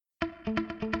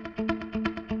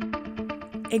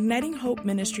Igniting Hope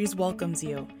Ministries welcomes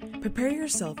you. Prepare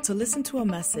yourself to listen to a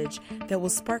message that will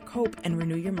spark hope and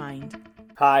renew your mind.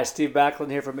 Hi, Steve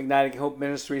Backlund here from Igniting Hope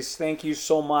Ministries. Thank you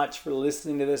so much for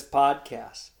listening to this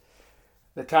podcast.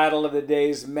 The title of the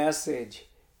day's message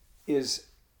is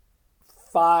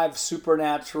 5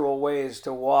 Supernatural Ways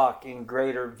to Walk in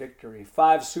Greater Victory.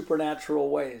 5 supernatural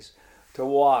ways to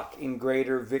walk in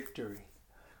greater victory.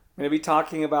 I'm going to be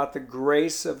talking about the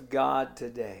grace of God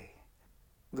today.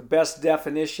 The best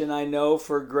definition I know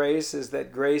for grace is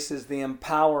that grace is the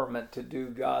empowerment to do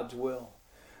God's will.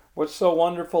 What's so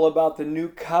wonderful about the new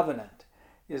covenant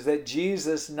is that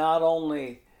Jesus not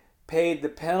only paid the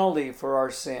penalty for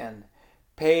our sin,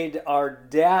 paid our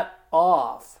debt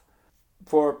off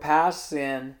for past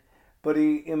sin, but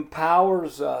he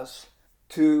empowers us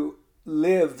to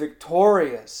live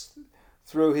victorious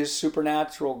through his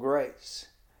supernatural grace.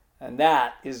 And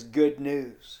that is good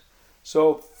news.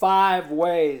 So 5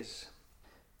 ways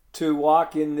to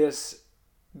walk in this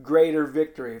greater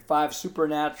victory. 5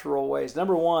 supernatural ways.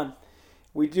 Number 1,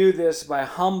 we do this by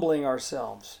humbling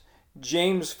ourselves.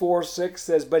 James 4:6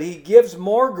 says, but he gives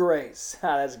more grace.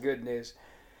 That's good news.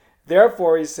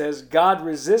 Therefore, he says, God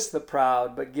resists the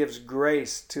proud, but gives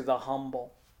grace to the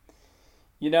humble.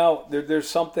 You know, there's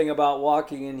something about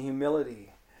walking in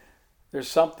humility. There's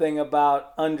something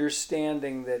about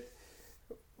understanding that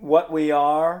what we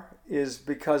are is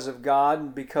because of God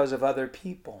and because of other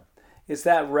people. It's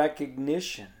that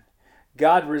recognition.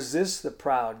 God resists the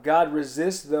proud. God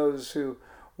resists those who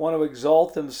want to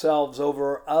exalt themselves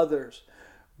over others.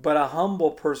 But a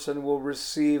humble person will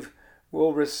receive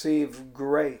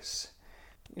grace.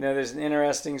 You know, there's an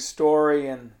interesting story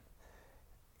in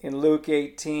Luke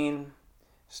 18,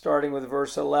 starting with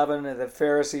verse 11. And the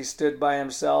Pharisee stood by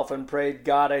himself and prayed,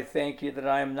 God, I thank you that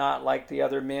I am not like the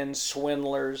other men,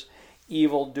 swindlers,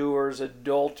 evildoers,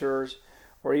 adulterers,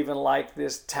 or even like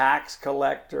this tax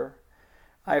collector.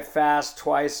 I fast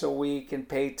twice a week and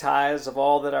pay tithes of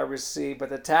all that I receive. But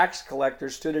the tax collector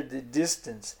stood at a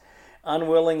distance,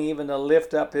 unwilling even to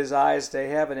lift up his eyes to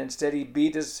heaven. Instead, he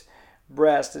beat his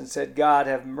breast and said, God,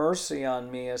 have mercy on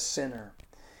me, a sinner.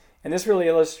 And this really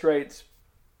illustrates,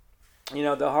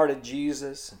 the heart of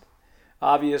Jesus.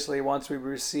 Obviously, once we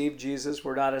receive Jesus,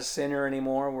 we're not a sinner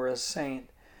anymore, we're a saint.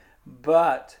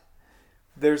 But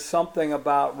there's something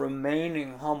about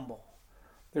remaining humble.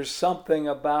 There's something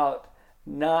about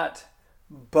not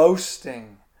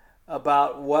boasting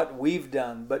about what we've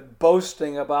done, but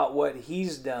boasting about what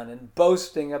he's done and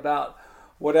boasting about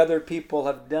what other people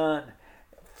have done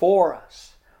for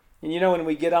us. And when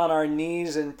we get on our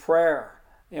knees in prayer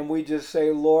and we just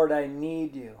say, Lord, I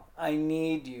need you, I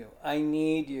need you, I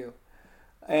need you.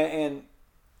 And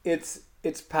it's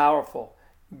powerful.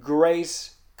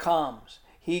 Grace comes.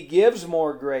 He gives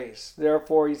more grace.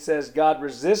 Therefore, he says, God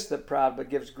resists the proud, but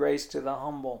gives grace to the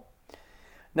humble.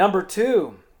 Number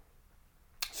 2,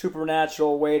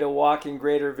 supernatural way to walk in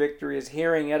greater victory is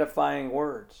hearing edifying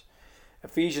words.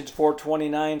 Ephesians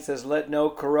 4:29 says, let no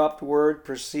corrupt word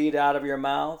proceed out of your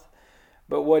mouth,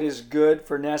 but what is good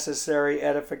for necessary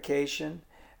edification,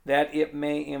 that it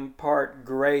may impart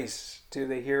grace to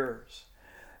the hearers.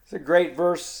 It's a great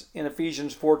verse in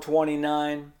Ephesians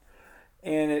 4:29,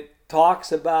 and it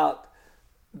talks about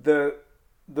the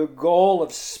goal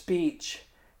of speech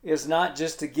is not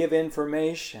just to give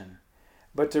information,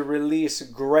 but to release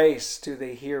grace to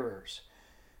the hearers.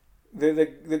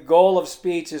 The goal of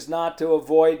speech is not to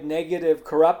avoid negative,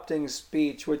 corrupting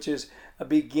speech, which is a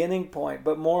beginning point,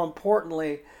 but more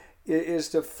importantly, it is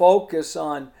to focus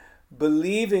on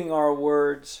believing our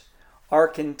words are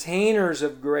containers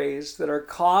of grace that are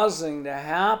causing to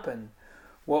happen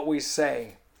what we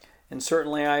say. And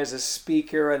certainly I, as a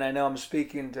speaker, and I know I'm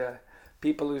speaking to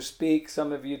people who speak,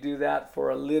 some of you do that for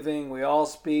a living. We all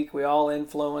speak, we all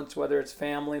influence, whether it's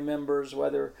family members,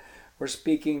 whether we're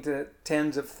speaking to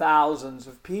tens of thousands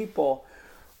of people.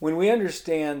 When we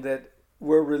understand that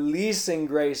we're releasing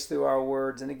grace through our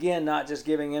words, and again, not just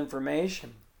giving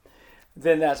information,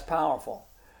 then that's powerful.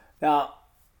 Now,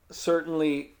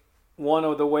 certainly one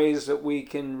of the ways that we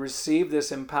can receive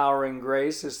this empowering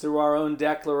grace is through our own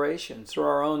declaration, through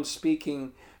our own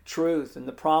speaking truth and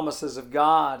the promises of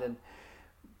God. And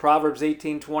Proverbs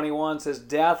 18:21 says,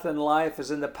 death and life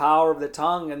is in the power of the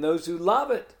tongue, and those who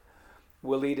love it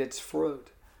will eat its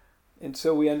fruit. And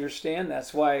so we understand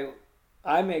that's why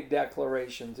I make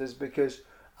declarations, is because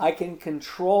I can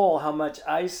control how much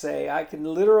I say. I can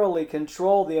literally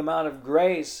control the amount of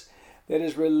grace that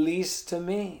is released to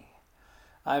me.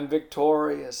 I'm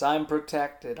victorious. I'm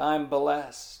protected. I'm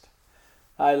blessed.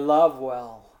 I love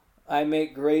well. I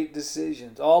make great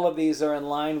decisions. All of these are in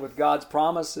line with God's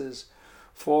promises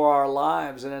for our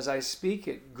lives. And as I speak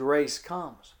it, grace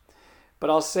comes. But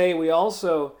I'll say we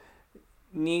also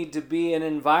need to be in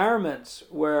environments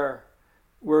where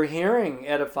we're hearing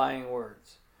edifying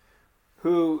words.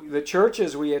 The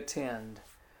churches we attend,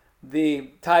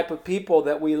 the type of people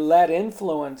that we let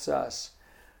influence us,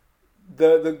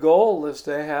 the goal is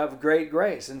to have great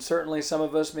grace. And certainly some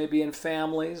of us may be in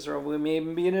families, or we may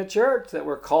even be in a church that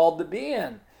we're called to be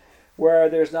in, where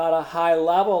there's not a high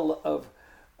level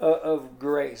of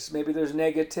grace. Maybe there's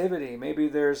negativity. Maybe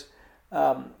there's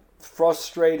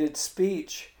frustrated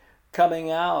speech coming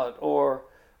out, or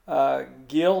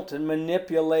guilt and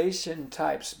manipulation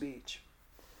type speech.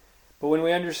 But when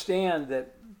we understand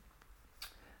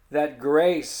that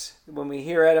grace, when we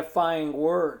hear edifying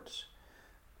words,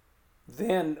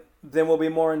 then we'll be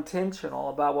more intentional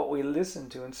about what we listen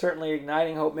to. And certainly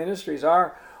Igniting Hope Ministries,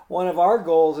 one of our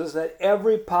goals is that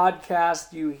every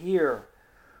podcast you hear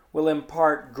will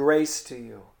impart grace to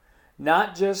you.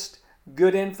 Not just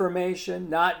good information,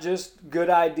 not just good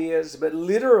ideas, but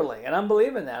literally, and I'm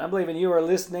believing that. I'm believing you are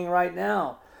listening right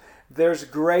now. There's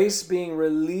grace being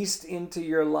released into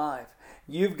your life.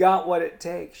 You've got what it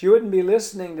takes. You wouldn't be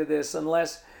listening to this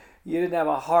unless you didn't have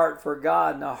a heart for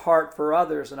God and a heart for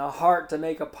others and a heart to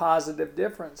make a positive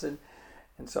difference. And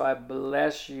so I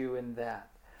bless you in that.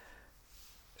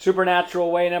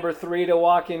 Supernatural way number 3 to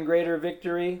walk in greater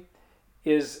victory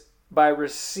is by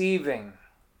receiving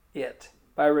it,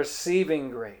 by receiving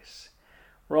grace.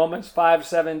 Romans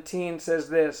 5:17 says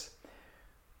this,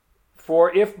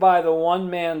 "For if by the one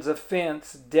man's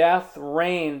offense death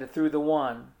reigned through the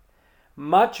one,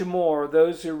 much more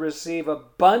those who receive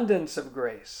abundance of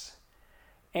grace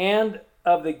and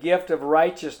of the gift of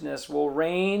righteousness will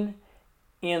reign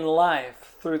in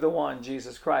life through the one,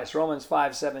 Jesus Christ." Romans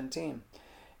 5:17.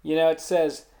 It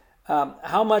says,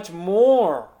 how much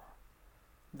more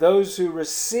those who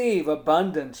receive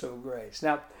abundance of grace.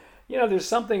 Now, there's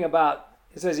something about,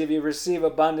 it says if you receive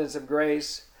abundance of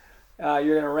grace,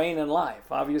 you're going to reign in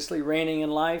life. Obviously, reigning in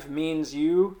life means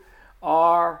you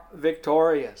are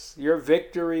victorious. Your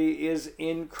victory is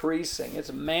increasing.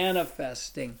 It's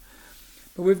manifesting.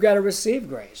 But we've got to receive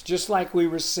grace. Just like we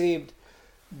received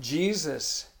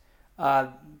Jesus,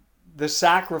 the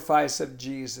sacrifice of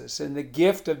Jesus and the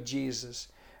gift of Jesus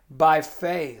by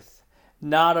faith,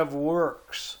 not of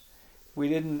works. We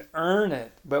didn't earn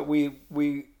it, but we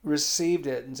received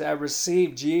it. And I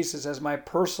received Jesus as my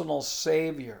personal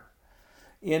Savior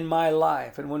in my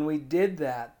life. And when we did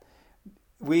that,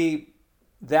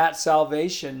 that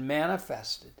salvation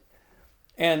manifested.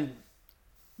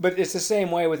 But it's the same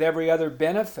way with every other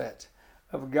benefit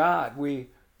of God. We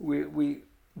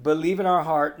believe in our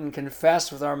heart and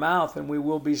confess with our mouth, and we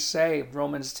will be saved.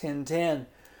 Romans 10:10.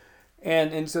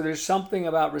 And so there's something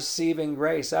about receiving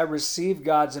grace. I receive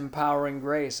God's empowering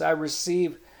grace. I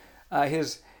receive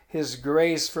His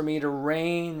grace for me to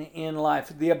reign in life.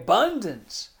 The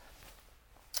abundance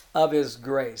of His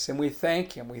grace. And we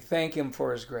thank Him. We thank Him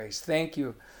for His grace. Thank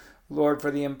you, Lord,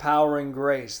 for the empowering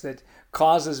grace that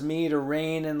causes me to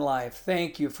reign in life.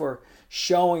 Thank you for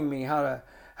showing me how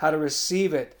to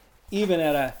receive it, even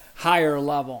at a higher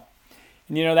level.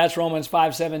 And that's Romans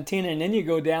 5:17. And then you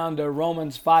go down to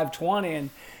Romans 5:20. And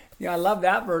I love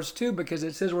that verse too, because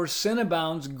it says where sin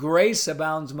abounds, grace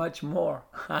abounds much more.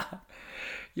 And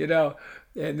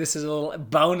this is a little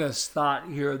bonus thought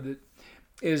here, that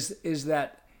is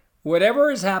that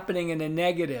whatever is happening in the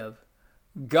negative,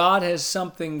 God has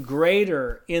something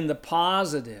greater in the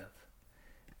positive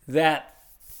that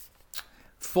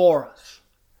for us.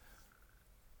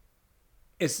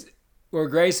 It's where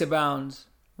grace abounds,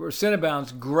 where sin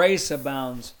abounds, grace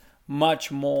abounds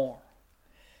much more.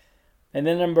 And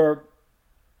then number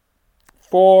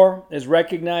 4 is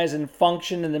recognize and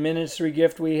function in the ministry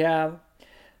gift we have. It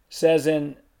says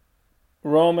in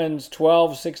Romans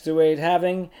 12:6-8,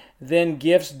 having then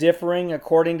gifts differing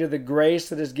according to the grace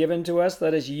that is given to us,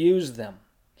 let us use them.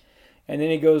 And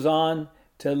then he goes on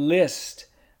to list,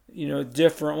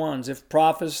 different ones. If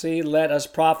prophecy, let us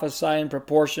prophesy in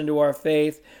proportion to our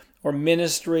faith. Or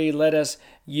ministry, let us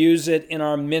use it in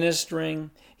our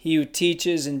ministering. He who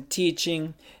teaches in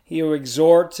teaching. He who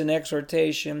exhorts in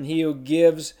exhortation. He who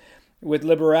gives with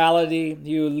liberality.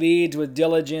 He who leads with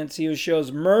diligence. He who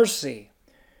shows mercy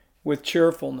with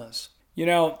cheerfulness.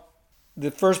 The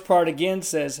first part again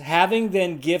says, having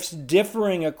then gifts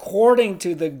differing according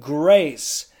to the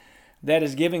grace that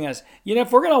is giving us.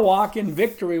 If we're going to walk in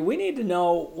victory, we need to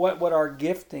know what our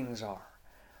giftings are.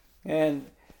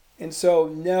 And so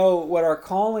know what our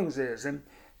callings is. And,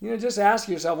 just ask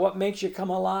yourself, what makes you come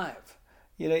alive?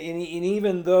 And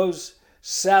even those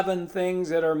 7 things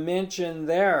that are mentioned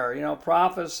there,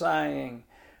 prophesying,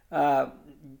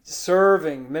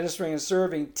 serving, ministering and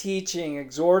serving, teaching,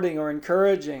 exhorting or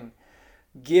encouraging,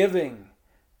 giving,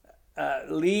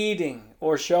 leading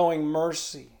or showing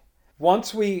mercy.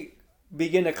 Once we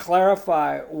begin to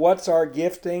clarify what's our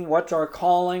gifting, what's our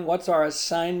calling, what's our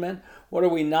assignment, what are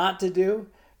we not to do,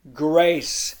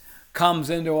 grace comes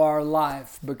into our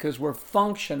life because we're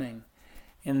functioning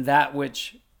in that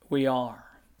which we are.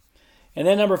 And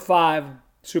then number 5,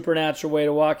 supernatural way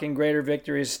to walk in greater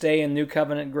victory is stay in new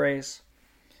covenant grace.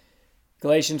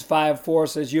 Galatians 5:4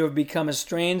 says, you have become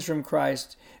estranged from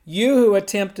Christ. You who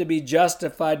attempt to be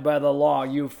justified by the law,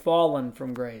 you've fallen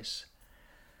from grace.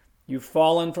 You've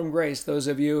fallen from grace, those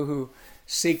of you who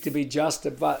seek to be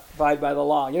justified by the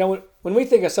law. You know, when we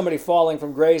think of somebody falling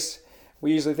from grace,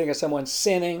 we usually think of someone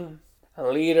sinning, a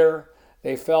leader,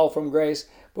 they fell from grace.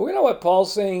 But we know what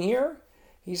Paul's saying here.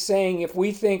 He's saying if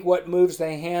we think what moves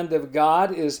the hand of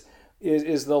God is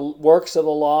the works of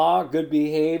the law, good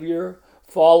behavior,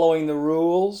 following the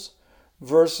rules,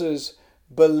 versus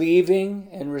believing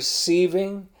and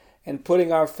receiving and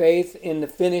putting our faith in the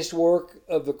finished work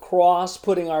of the cross,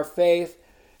 putting our faith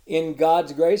in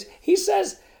God's grace, he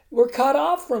says we're cut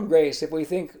off from grace if we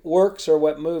think works are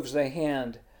what moves the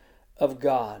hand of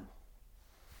God.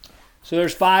 So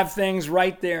there's 5 things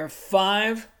right there,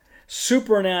 5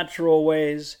 supernatural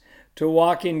ways to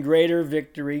walk in greater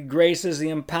victory. Grace is the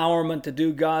empowerment to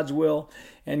do God's will,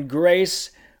 and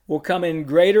grace will come in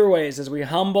greater ways as we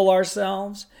humble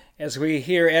ourselves, as we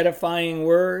hear edifying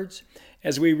words,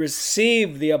 as we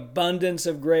receive the abundance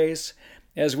of grace,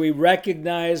 as we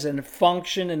recognize and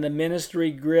function in the ministry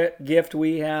gift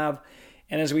we have,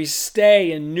 and as we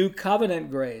stay in new covenant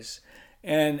grace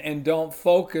and don't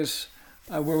focus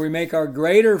where we make our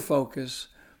greater focus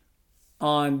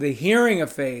on the hearing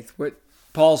of faith, what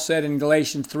Paul said in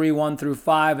Galatians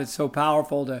 3:1-5. It's so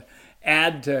powerful to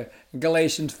add to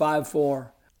Galatians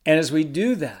 5:4. And as we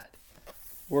do that,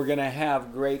 we're going to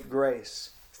have great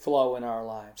grace flow in our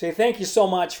lives. Hey, thank you so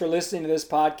much for listening to this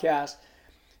podcast.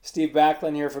 Steve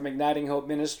Backlund here from Igniting Hope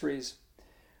Ministries.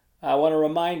 I want to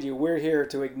remind you, we're here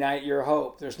to ignite your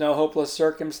hope. There's no hopeless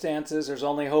circumstances. There's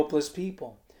only hopeless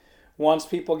people. Once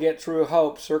people get true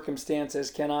hope, circumstances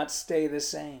cannot stay the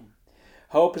same.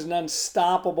 Hope is an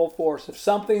unstoppable force. If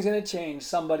something's going to change,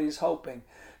 somebody's hoping.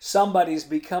 Somebody's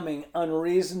becoming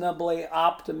unreasonably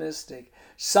optimistic.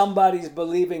 Somebody's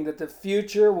believing that the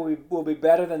future will be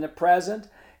better than the present,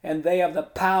 and they have the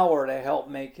power to help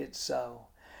make it so.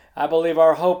 I believe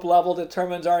our hope level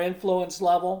determines our influence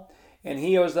level, and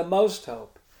he who has the most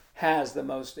hope has the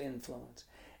most influence.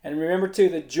 And remember too,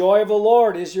 the joy of the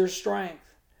Lord is your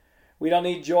strength. We don't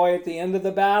need joy at the end of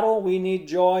the battle. We need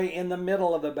joy in the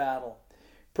middle of the battle.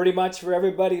 Pretty much for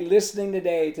everybody listening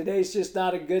today, today's just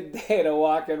not a good day to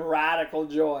walk in radical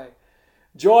joy.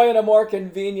 Joy in a more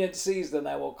convenient season,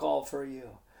 I will call for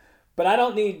you. But I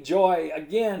don't need joy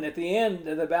again at the end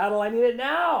of the battle. I need it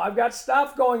now. I've got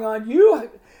stuff going on. You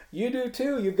do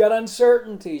too. You've got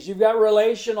uncertainties. You've got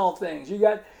relational things. You've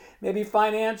got maybe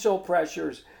financial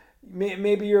pressures.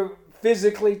 Maybe you're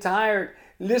physically tired.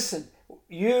 Listen,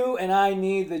 you and I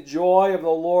need the joy of the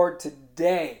Lord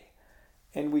today.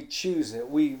 And we choose it.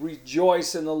 We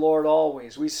rejoice in the Lord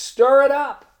always. We stir it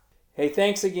up. Hey,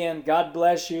 thanks again. God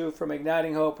bless you from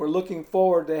Igniting Hope. We're looking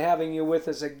forward to having you with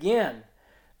us again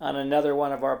on another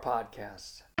one of our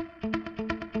podcasts.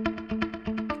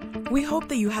 We hope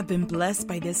that you have been blessed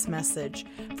by this message.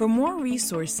 For more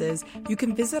resources, you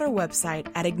can visit our website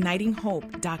at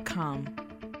ignitinghope.com.